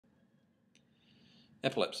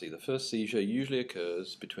Epilepsy. The first seizure usually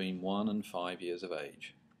occurs between 1 and 5 years of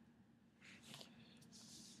age.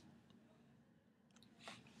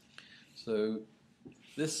 So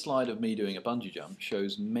this slide of me doing a bungee jump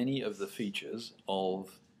shows many of the features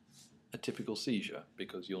of a typical seizure,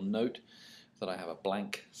 because you'll note that I have a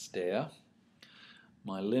blank stare.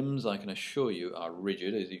 My limbs, I can assure you, are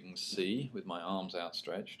rigid, as you can see, with my arms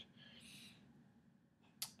outstretched.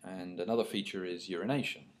 And another feature is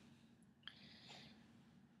urination.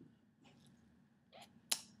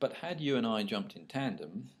 But had you and I jumped in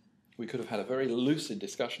tandem, we could have had a very lucid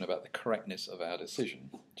discussion about the correctness of our decision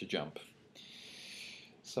to jump.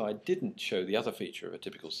 So I didn't show the other feature of a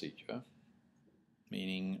typical seizure,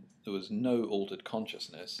 meaning there was no altered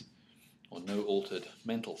consciousness or no altered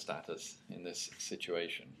mental status in this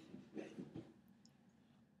situation.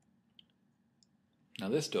 Now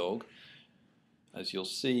this dog, as you'll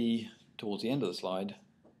see towards the end of the slide,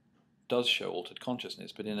 does show altered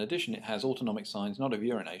consciousness, but in addition it has autonomic signs not of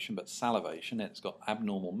urination but salivation. It's got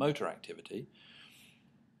abnormal motor activity,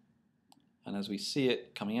 and as we see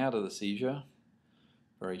it coming out of the seizure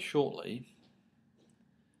very shortly,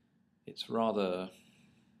 its rather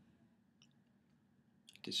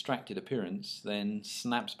distracted appearance then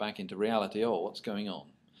snaps back into reality. Oh, what's going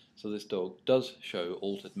on? So this dog does show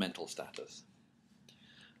altered mental status.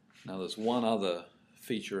 Now there's one other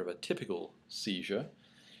feature of a typical seizure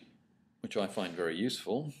which I find very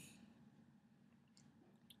useful,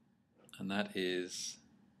 and that is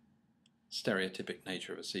stereotypic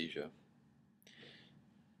nature of a seizure.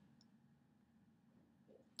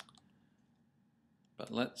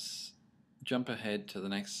 But let's jump ahead to the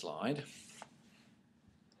next slide,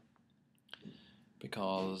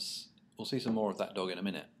 because we'll see some more of that dog in a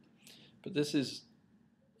minute. But this is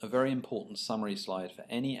a very important summary slide for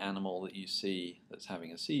any animal that you see that's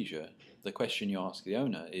having a seizure. The question you ask the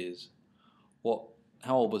owner is,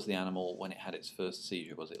 how old was the animal when it had its first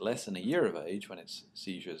seizure? Was it less than a year of age when its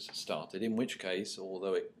seizures started? In which case,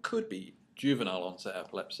 although it could be juvenile onset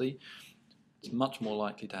epilepsy, it's much more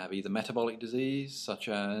likely to have either metabolic disease, such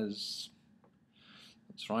as,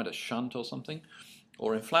 that's right, a shunt or something,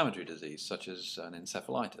 or inflammatory disease, such as an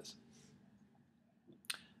encephalitis.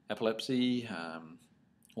 Epilepsy,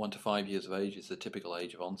 1 to 5 years of age is the typical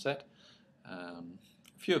age of onset. A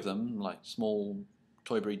few of them, like small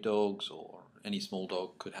toy breed dogs or any small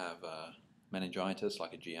dog, could have meningitis,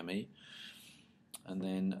 like a GME. And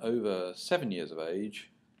then over 7 years of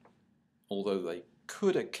age, although they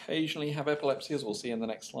could occasionally have epilepsy, as we'll see in the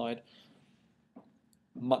next slide,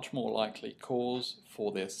 much more likely cause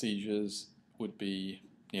for their seizures would be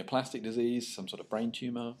neoplastic disease, some sort of brain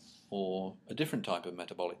tumor, or a different type of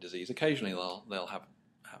metabolic disease. Occasionally they'll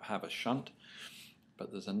have a shunt,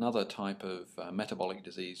 but there's another type of metabolic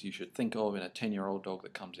disease you should think of in a 10-year-old dog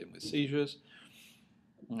that comes in with seizures.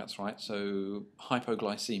 And that's right, so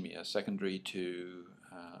hypoglycemia secondary to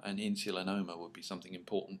an insulinoma would be something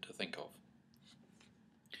important to think of.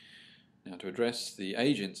 Now, to address the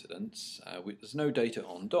age incidence, there's no data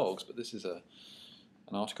on dogs, but this is an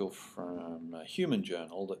article from a human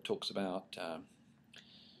journal that talks about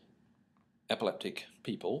epileptic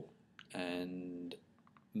people, and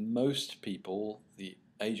most people, the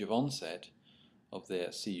age of onset of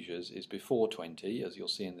their seizures is before 20, as you'll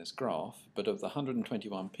see in this graph, but of the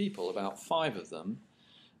 121 people, about 5 of them,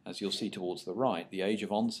 as you'll see towards the right, the age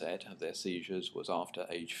of onset of their seizures was after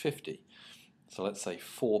age 50. So let's say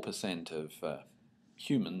 4% of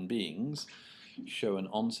human beings show an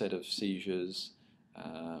onset of seizures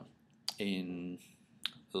in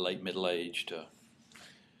late middle age to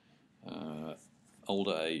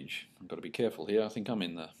older age. I've got to be careful here. I think I'm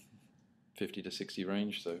in the 50 to 60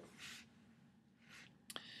 range, so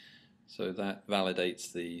that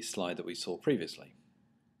validates the slide that we saw previously.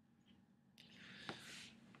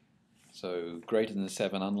 So greater than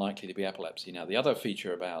 7, unlikely to be epilepsy. Now the other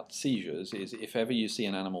feature about seizures is if ever you see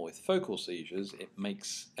an animal with focal seizures, it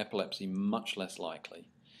makes epilepsy much less likely.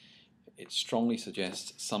 It strongly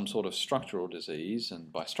suggests some sort of structural disease,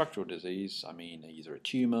 and by structural disease I mean either a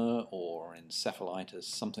tumor or encephalitis,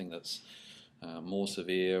 something that's more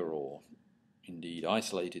severe or indeed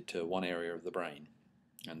isolated to one area of the brain.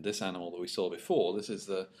 And this animal that we saw before, this is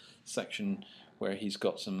the section where he's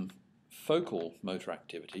got some focal motor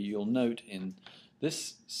activity. You'll note in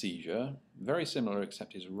this seizure, very similar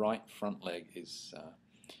except his right front leg is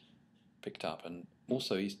picked up, and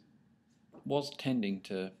also he was tending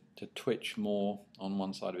to twitch more on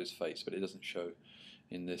one side of his face, but it doesn't show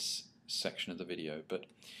in this section of the video. But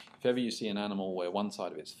if ever you see an animal where one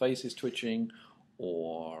side of its face is twitching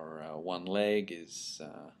or one leg is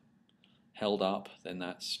held up, then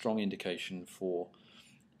that's strong indication for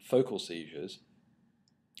focal seizures.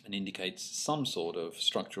 and indicates some sort of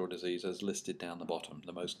structural disease as listed down the bottom,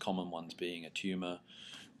 the most common ones being a tumour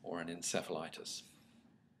or an encephalitis.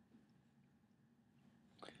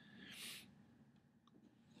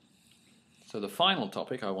 So the final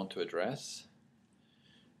topic I want to address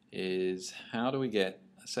is how do we get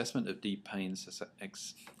assessment of deep pain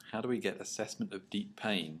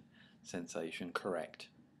sensation correct?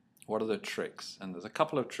 What are the tricks? And there's a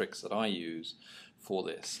couple of tricks that I use for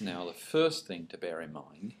this. Now, the first thing to bear in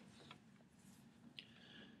mind,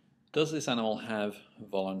 does this animal have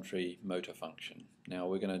voluntary motor function? Now,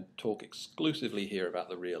 we're going to talk exclusively here about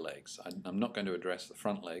the rear legs. I'm not going to address the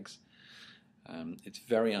front legs. It's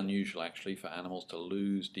very unusual actually for animals to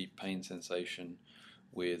lose deep pain sensation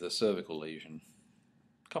with a cervical lesion.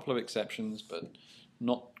 A couple of exceptions, but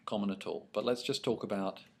not common at all. But let's just talk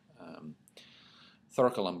about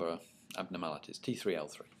thoracolumbar abnormalities,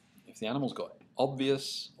 T3L3. If the animal's got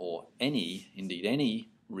obvious or indeed any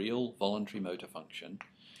real voluntary motor function,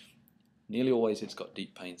 nearly always it's got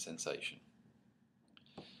deep pain sensation.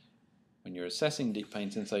 When you're assessing deep pain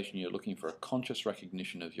sensation, you're looking for a conscious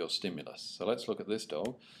recognition of your stimulus. So let's look at this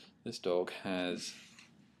dog. This dog has,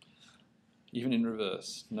 even in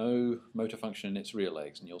reverse, no motor function in its rear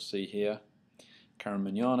legs. And you'll see here, Karen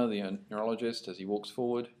Mignana, the neurologist, as he walks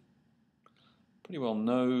forward, pretty well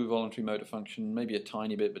no voluntary motor function, maybe a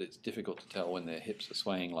tiny bit, but it's difficult to tell when their hips are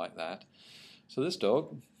swaying like that. So this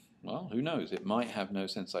dog, well, who knows? It might have no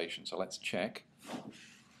sensation. So let's check.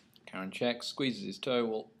 Karen checks, squeezes his toe.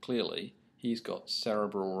 Well, clearly he's got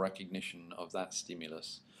cerebral recognition of that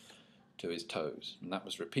stimulus to his toes. And that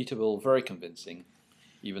was repeatable, very convincing,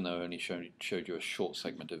 even though I only showed you a short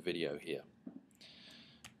segment of video here.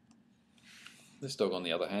 This dog, on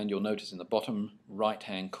the other hand, you'll notice in the bottom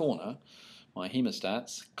right-hand corner, my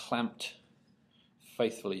hemostats clamped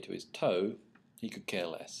faithfully to his toe. He could care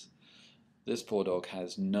less. This poor dog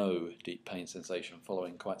has no deep pain sensation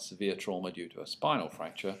following quite severe trauma due to a spinal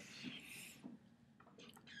fracture.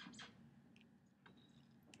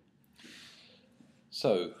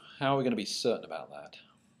 So, how are we going to be certain about that?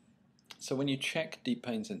 So when you check deep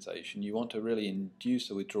pain sensation, you want to really induce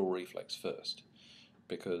a withdrawal reflex first,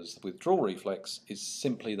 because the withdrawal reflex is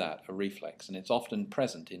simply that, a reflex, and it's often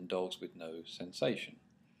present in dogs with no sensation.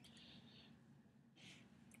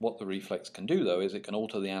 What the reflex can do, though, is it can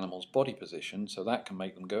alter the animal's body position, so that can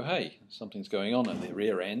make them go, hey, something's going on at the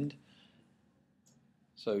rear end.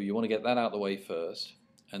 So you want to get that out of the way first,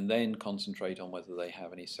 and then concentrate on whether they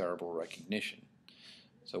have any cerebral recognition.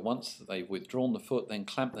 So once they've withdrawn the foot, then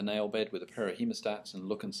clamp the nail bed with a pair of hemostats and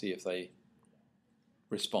look and see if they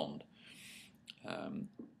respond.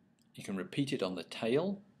 You can repeat it on the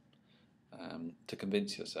tail to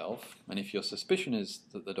convince yourself, and if your suspicion is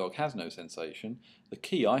that the dog has no sensation, the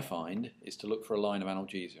key I find is to look for a line of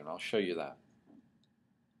analgesia, and I'll show you that.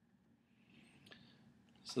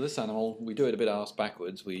 So this animal, we do it a bit arse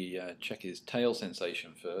backwards. We check his tail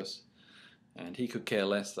sensation first, and he could care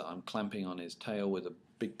less that I'm clamping on his tail with a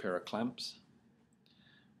big pair of clamps.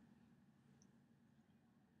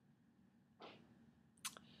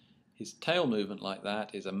 His tail movement like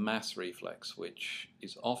that is a mass reflex, which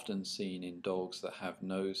is often seen in dogs that have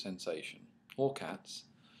no sensation, or cats.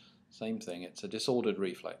 Same thing, it's a disordered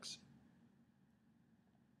reflex.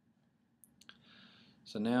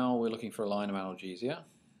 So now we're looking for a line of analgesia.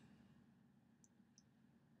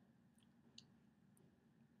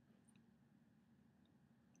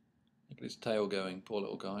 Look at his tail going, poor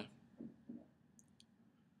little guy.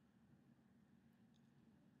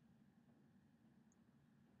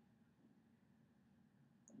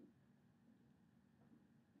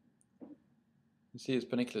 You see his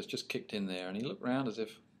panicula's just kicked in there, and he looked round as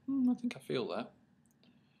if, I think I feel that.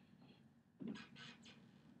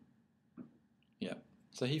 Yeah,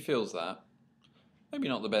 so he feels that. Maybe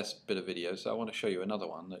not the best bit of video, so I want to show you another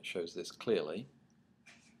one that shows this clearly.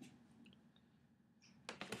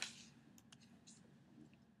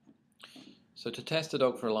 So to test a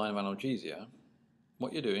dog for a line of analgesia,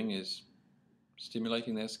 what you're doing is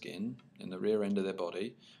stimulating their skin in the rear end of their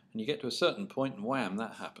body, and you get to a certain point and wham,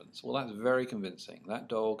 that happens. Well, that's very convincing. That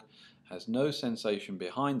dog has no sensation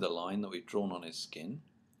behind the line that we've drawn on his skin,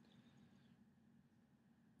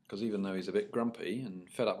 because even though he's a bit grumpy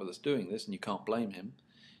and fed up with us doing this, and you can't blame him,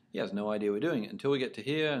 he has no idea we're doing it until we get to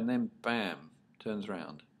here, and then bam, turns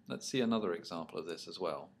around. Let's see another example of this as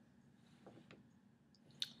well.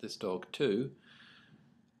 This dog too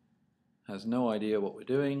has no idea what we're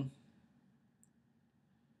doing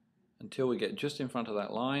until we get just in front of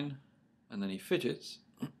that line, and then he fidgets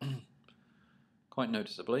quite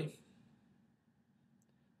noticeably.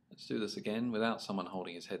 Let's do this again without someone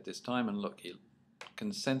holding his head this time, and look, he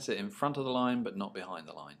can sense it in front of the line but not behind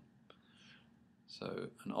the line. So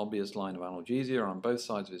an obvious line of analgesia on both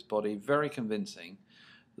sides of his body, very convincing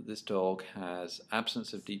that this dog has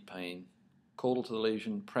absence of deep pain, caudal to the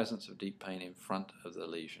lesion, presence of deep pain in front of the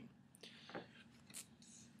lesion.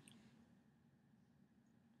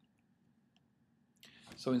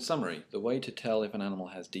 So in summary, the way to tell if an animal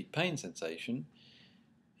has deep pain sensation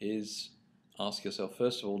is ask yourself,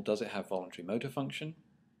 first of all, does it have voluntary motor function?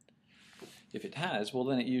 If it has, well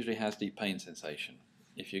then it usually has deep pain sensation.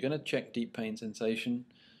 If you're going to check deep pain sensation,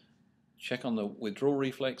 check on the withdrawal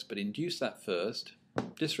reflex, but induce that first.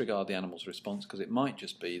 Disregard the animal's response, because it might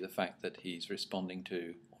just be the fact that he's responding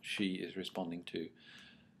to, or she is responding to,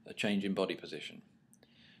 a change in body position.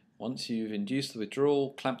 Once you've induced the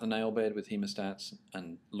withdrawal, clamp the nail bed with hemostats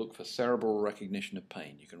and look for cerebral recognition of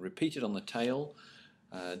pain. You can repeat it on the tail.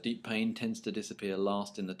 Deep pain tends to disappear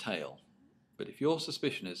last in the tail. But if your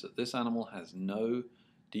suspicion is that this animal has no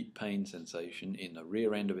deep pain sensation in the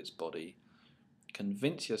rear end of its body,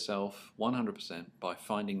 convince yourself 100% by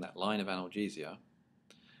finding that line of analgesia.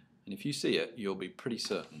 And if you see it, you'll be pretty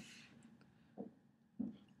certain.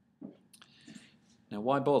 Now,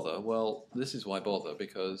 why bother? Well, this is why bother,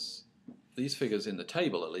 because these figures in the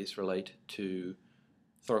table at least relate to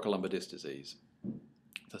thoracolumbar disc disease.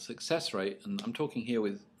 The success rate, and I'm talking here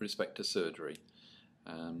with respect to surgery,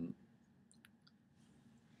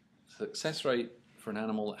 success rate for an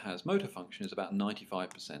animal that has motor function is about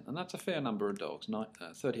 95%, and that's a fair number of dogs,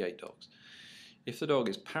 38 dogs. If the dog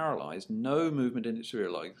is paralyzed, no movement in its rear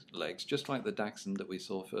legs, just like the Dachshund that we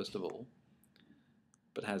saw first of all,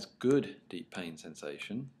 but has good deep pain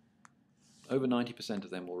sensation, over 90% of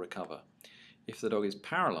them will recover. If the dog is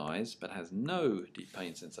paralyzed but has no deep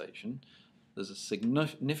pain sensation, there's a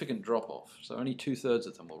significant drop-off, so only 2/3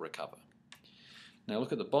 of them will recover. Now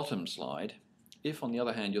look at the bottom slide. If, on the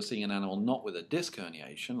other hand, you're seeing an animal not with a disc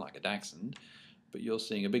herniation, like a Dachshund, but you're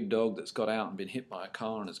seeing a big dog that's got out and been hit by a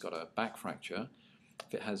car and has got a back fracture,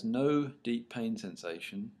 if it has no deep pain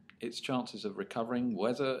sensation, its chances of recovering,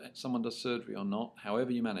 whether someone does surgery or not,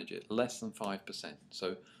 however you manage it, less than 5%.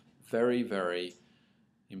 So very, very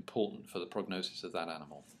important for the prognosis of that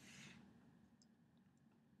animal.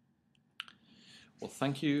 Well,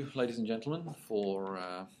 thank you, ladies and gentlemen,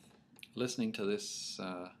 for listening to this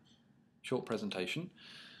short presentation.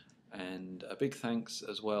 And a big thanks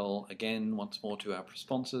as well, again, once more to our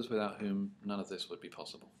sponsors, without whom none of this would be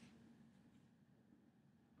possible.